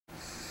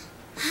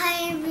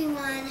Hi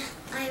everyone,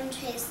 I'm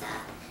Teresa,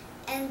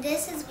 and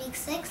this is week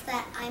 6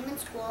 that I'm in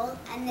school,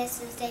 and this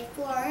is day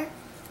 4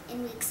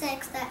 in week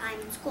 6 that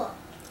I'm in school.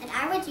 And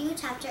I read you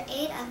chapter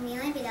 8 of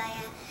Amelia and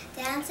Bedelia,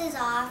 dances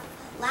off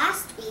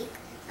last week,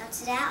 so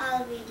today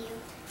I'll read you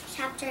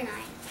chapter 9.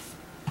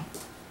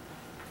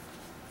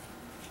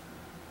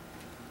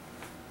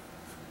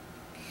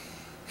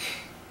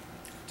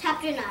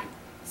 Chapter 9,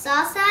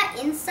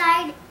 Salsa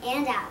Inside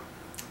and Out.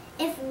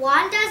 If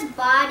Wanda's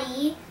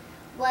body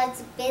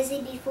was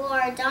busy before,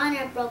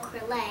 Donna broke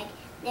her leg,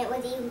 and it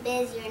was even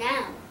busier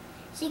now.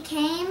 She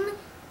came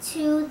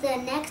to the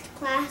next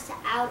class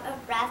out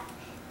of breath,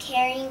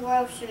 carrying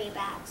grocery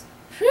bags.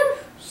 "Whew,"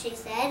 she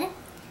said.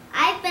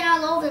 "I've been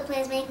all over the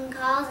place making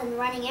calls and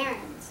running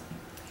errands.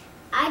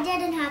 I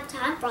didn't have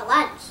time for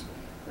lunch.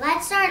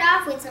 Let's start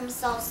off with some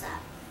salsa."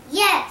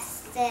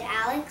 "Yes," said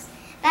Alex.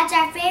 "That's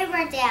our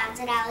favorite dance,"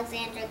 said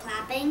Alexandra,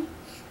 clapping.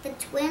 The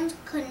twins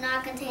could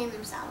not contain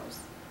themselves.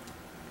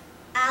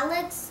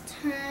 Alex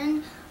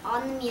turned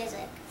on the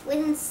music.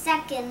 Within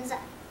seconds,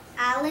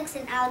 Alex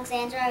and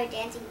Alexandra are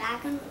dancing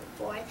back and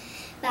forth,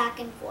 back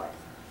and forth.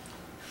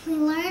 "We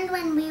learned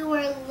when we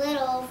were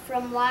little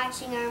from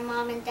watching our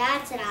mom and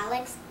dad," said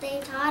Alex.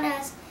 "They taught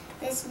us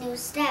this new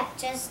step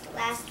just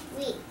last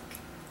week."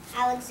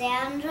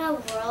 Alexandra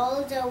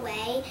whirled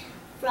away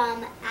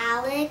from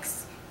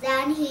Alex.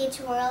 Then he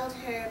twirled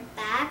her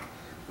back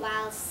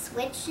while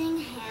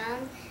switching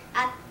hands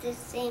at the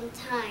same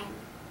time.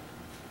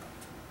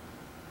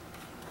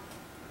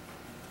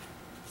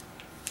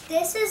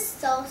 This is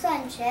salsa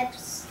and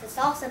chips. The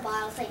salsa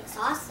bottle saying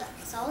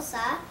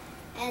salsa,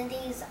 and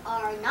these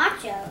are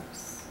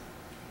nachos.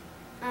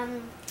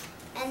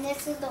 And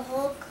this is the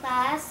whole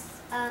class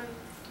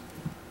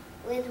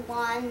with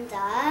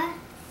Wanda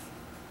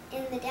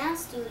in the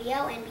dance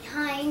studio, and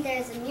behind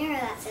there's a mirror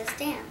that says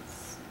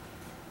dance.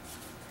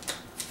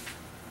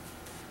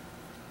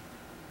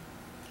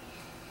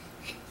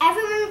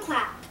 Everyone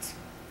clapped.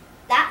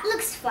 "That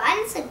looks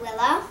fun," said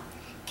Willow.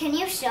 "Can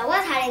you show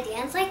us how to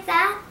dance like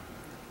that?"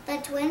 The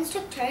twins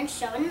took turns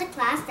showing the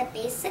class the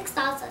basic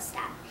salsa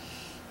step.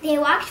 They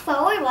walked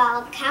forward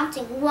while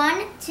counting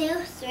 1,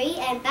 2, 3,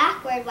 and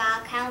backward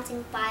while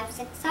counting 5,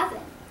 6, 7.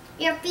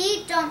 "Your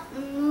feet don't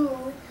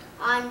move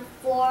on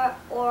 4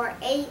 or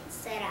 8,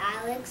 said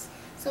Alex,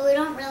 "so we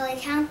don't really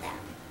count them."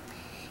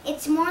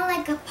 "It's more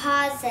like a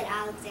pause," said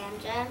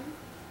Alexandra.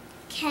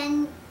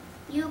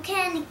 You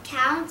can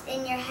count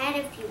in your head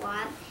if you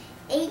want."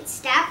 8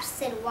 steps,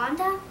 said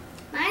Wanda.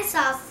 "My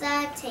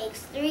salsa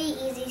takes 3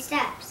 easy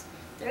steps."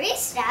 3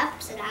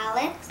 steps, said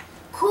Alex.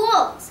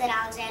 "Cool," said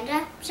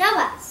Alexandra. "Show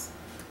us."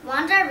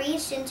 Wanda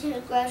reached into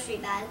her grocery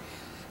bag,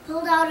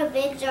 pulled out a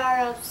big jar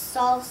of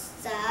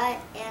salsa,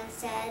 and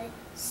said,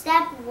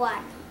 "Step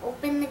 1,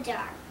 open the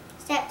jar.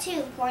 Step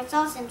 2, pour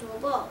salsa into a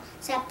bowl.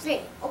 Step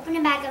 3, open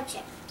a bag of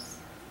chips."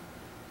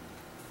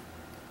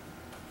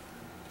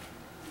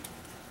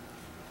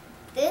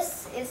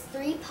 This is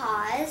 3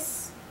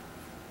 paws,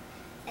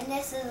 and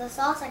this is a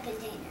salsa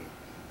container.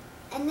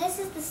 And this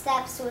is the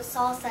steps to a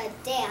salsa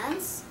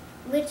dance,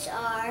 which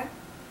are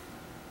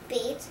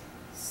beat,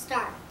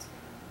 start.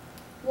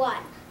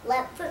 1,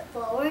 left foot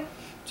forward.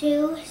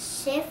 2,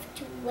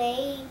 shift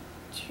way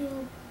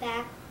to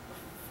back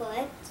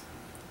foot.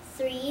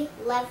 3,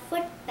 left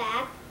foot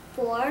back.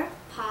 4,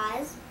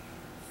 pause.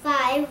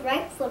 5,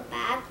 right foot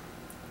back.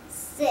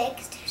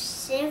 6,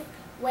 shift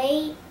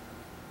way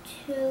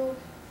to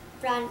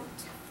front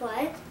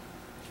foot.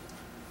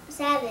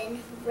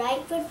 7,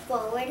 right foot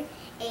forward.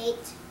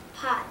 8,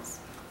 pause.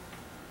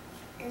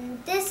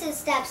 And this is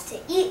steps to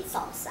eat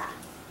salsa.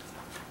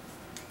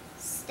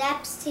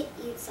 Steps to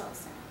eat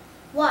salsa.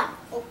 1,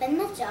 open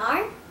the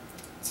jar.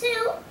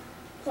 2,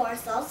 pour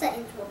salsa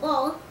into a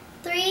bowl.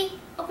 3,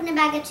 open a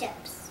bag of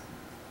chips.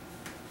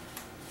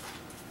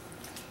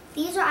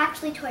 These are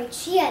actually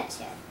tortilla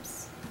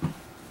chips.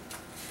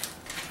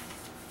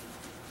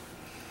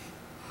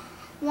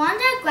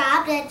 Wanda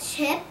grabbed a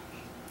chip,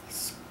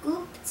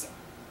 scooped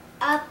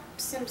up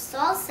some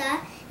salsa,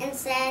 and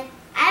said,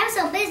 "I was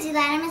so busy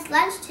that I missed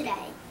lunch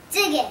today.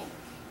 Dig in."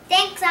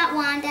 "Thanks, Aunt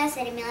Wanda,"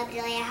 said Amelia,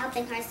 Bedelia,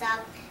 helping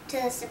herself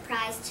to the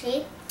surprise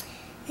treat.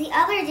 The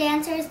other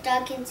dancers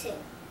dug in too.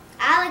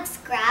 Alex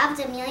grabbed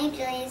Amelia and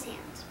Bedelia's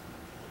hand.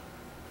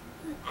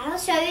 "I'll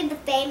show you the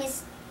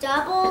famous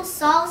double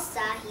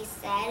salsa," he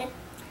said.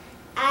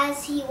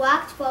 As he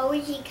walked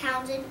forward, he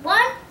counted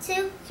 1,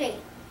 2,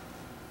 3.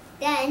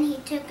 Then he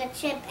took a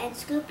chip and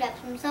scooped up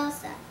some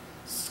salsa.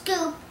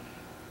 Scoop.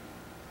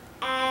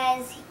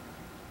 As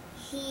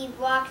he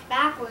walked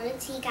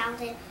backwards, he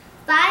counted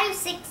 5,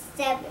 6,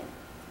 7.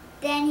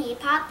 Then he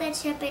popped the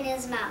chip in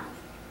his mouth.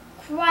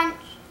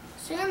 Crunch!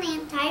 Soon the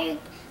entire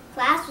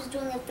class was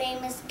doing the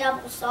famous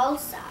double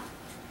salsa.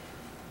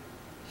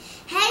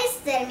 "Hey,"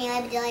 said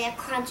Amelia Bedelia,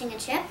 crunching a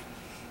chip.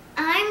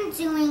 "I'm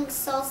doing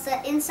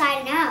salsa inside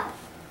and out."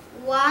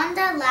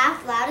 Wanda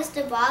laughed loudest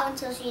of all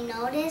until she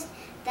noticed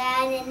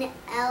that an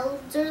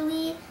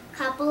elderly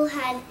couple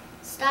had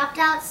stopped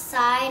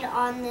outside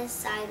on the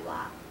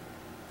sidewalk.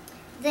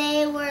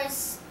 They were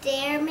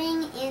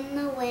staring in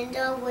the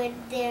window with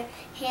their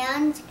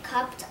hands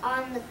cupped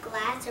on the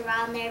glass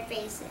around their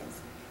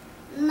faces.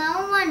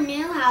 No one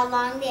knew how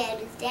long they had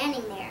been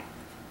standing there.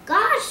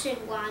 "Gosh,"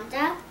 said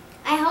Wanda,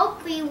 "I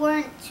hope we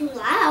weren't too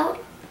loud."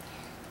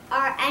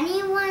 "Are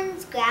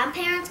anyone's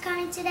grandparents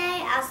coming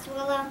today?" asked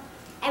Willow.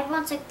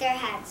 Everyone shook their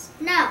heads.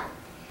 "No."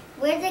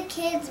 Were the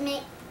kids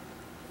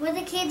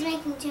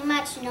making too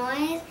much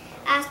noise?"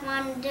 asked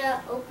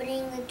Wanda,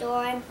 opening the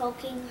door and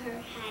poking her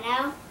head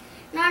out.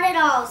 "Not at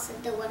all,"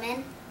 said the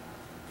woman.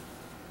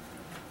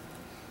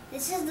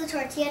 "This is the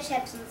tortilla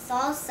chips and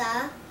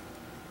salsa.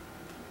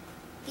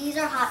 These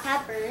are hot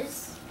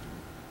peppers.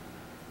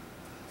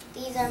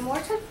 These are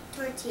more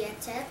tortilla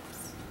chips.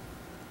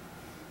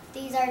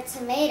 These are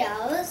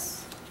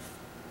tomatoes.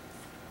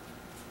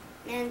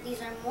 And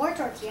these are more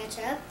tortilla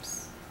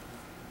chips.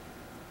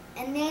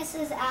 And this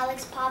is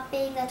Alex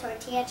popping the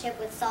tortilla chip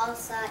with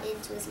salsa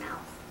into his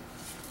mouth."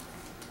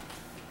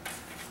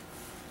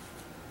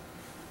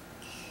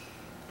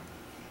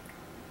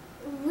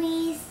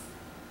 "We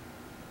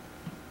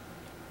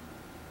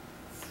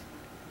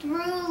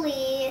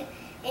truly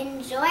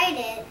enjoyed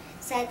it,"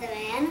 said the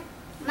man.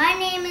 "My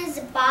name is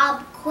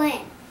Bob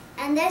Quinn,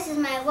 and this is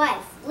my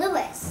wife,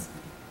 Louis.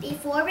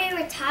 Before we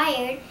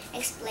retired,"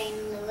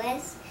 explained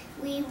Louis,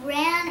 "we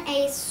ran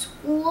a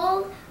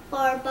school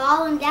for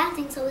ballroom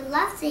dancing, so we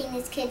love seeing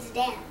these kids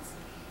dance."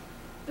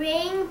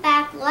 "Bring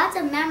back lots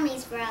of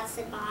memories for us,"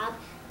 said Bob.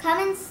 Come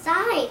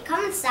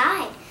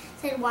inside,"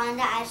 said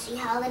Wanda as she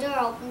held the door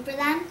open for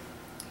them.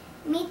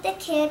 "Meet the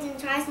kids and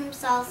try some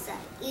salsa,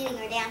 eating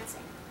or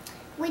dancing.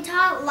 We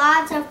taught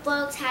lots of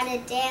folks how to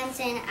dance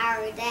in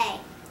our day,"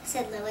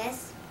 said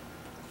Louis.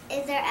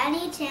 "Is there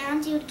any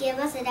chance you'd give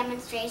us a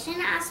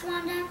demonstration?" asked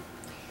Wanda.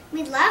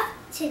 "We'd love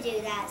to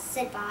do that,"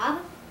 said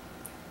Bob.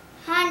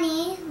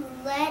 "Honey,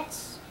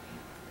 let's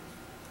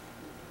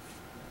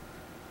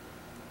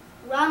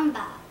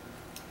rumba."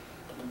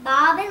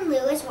 Bob and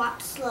Louis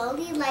walked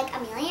slowly like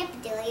Amelia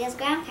and Bedelia's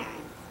grandparents.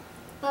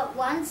 But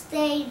once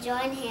they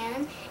joined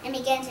hands and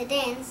began to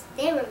dance,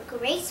 they were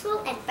graceful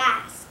and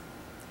fast.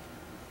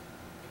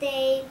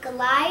 They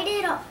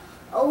glided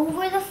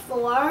over the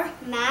floor,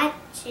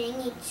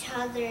 matching each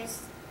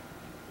other's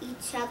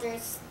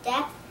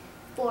step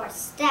for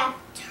step,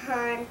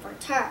 turn for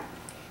turn.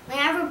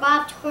 Whenever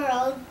Bob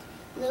twirled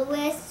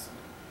Louis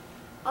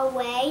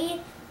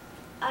away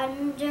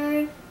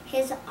under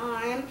his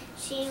arm,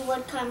 she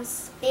would come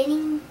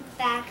spinning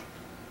back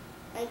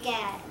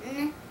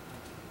again.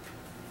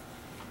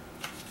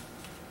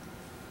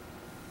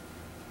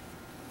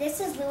 This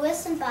is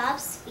Louis and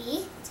Bob's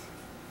feet.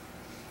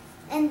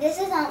 And this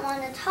is Aunt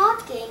Wanda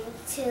talking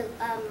to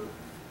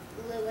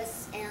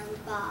Louis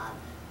and Bob.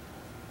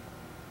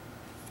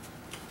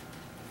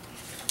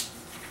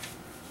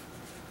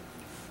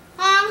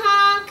 "Honk,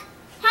 honk,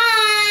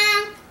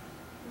 honk!"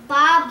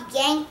 Bob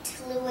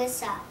yanked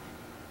Louis up.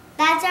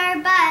 "That's our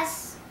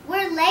bus.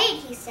 We're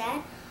late," he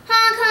said.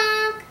 "Honk,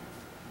 honk!"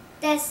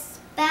 The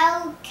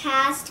spell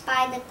cast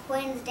by the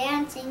Quinns'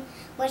 dancing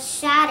was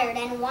shattered,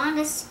 and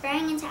Wanda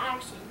sprang into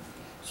action.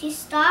 She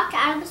stalked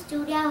out of the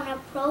studio and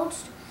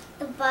approached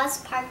the bus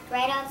parked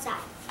right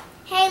outside.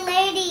 "Hey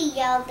lady,"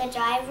 yelled the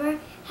driver,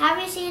 "have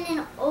you seen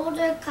an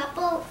older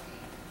couple?"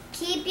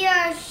 "Keep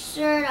your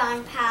shirt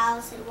on, pal,"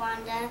 said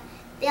Wanda.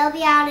 "They'll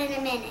be out in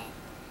a minute."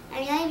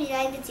 Amelia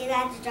began to see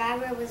that the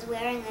driver was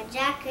wearing a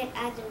jacket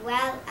as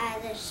well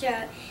as a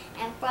shirt,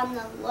 and from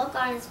the look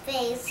on his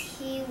face,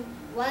 he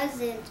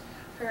wasn't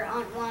her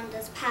Aunt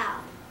Wanda's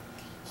pal.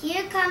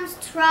 "Here comes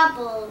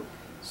trouble,"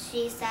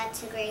 she said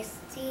to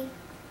Gracie.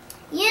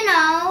 "You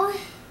know,"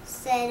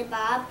 said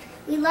Bob,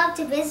 "we'd love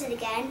to visit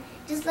again.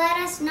 Just let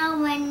us know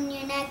when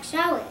your next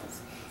show is.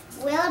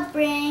 We'll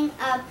bring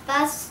a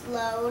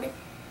busload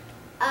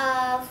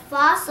of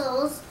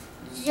fossils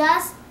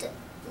just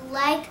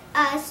like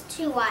us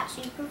to watch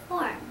you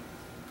perform."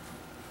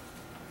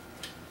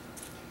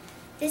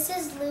 This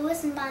is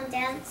Louis and Bob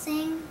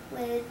dancing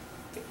with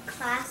the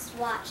class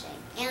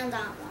watching and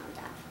Aunt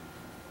Wanda.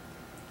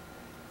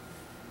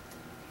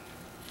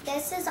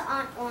 This is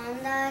Aunt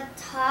Wanda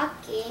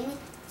talking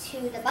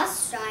to the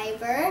bus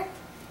driver.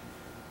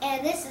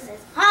 And this is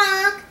his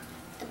honk.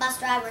 The bus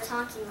driver is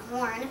honking the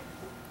horn.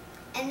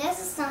 And this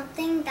is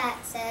something that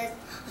says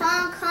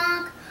honk,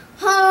 honk,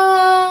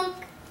 honk.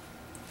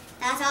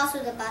 That's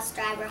also the bus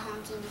driver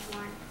honking the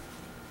horn.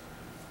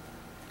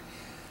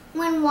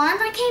 When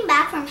Wanda came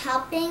back from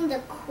helping the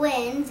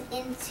Quinns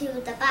into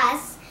the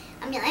bus,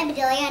 Amelia and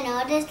Bedelia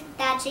noticed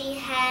that she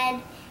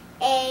had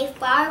a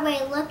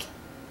faraway look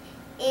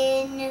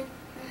in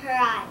her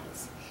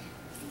eyes.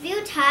 A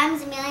few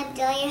times Amelia and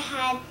Bedelia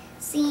had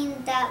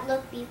seen that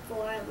look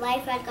before.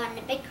 Life had gotten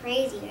a bit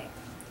crazier.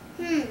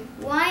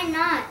 Why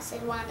not?"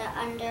 said Wanda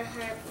under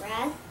her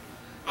breath.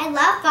 "I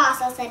love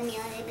fossils," said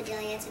Amelia and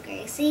Bedelia to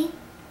Gracie.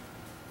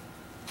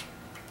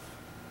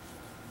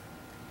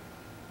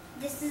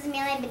 This is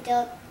Amelia and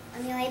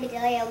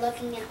Bedelia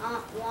looking in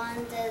Aunt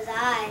Wanda's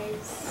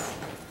eyes.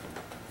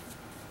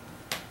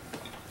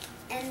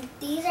 And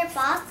these are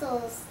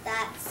fossils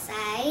that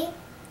say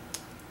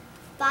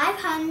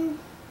 500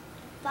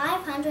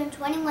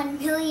 521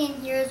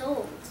 million years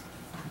old.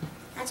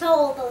 That's how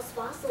old those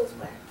fossils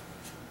were.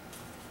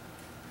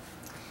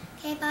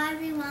 Okay, bye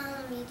everyone.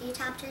 I'll read you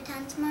chapter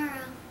 10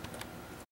 tomorrow.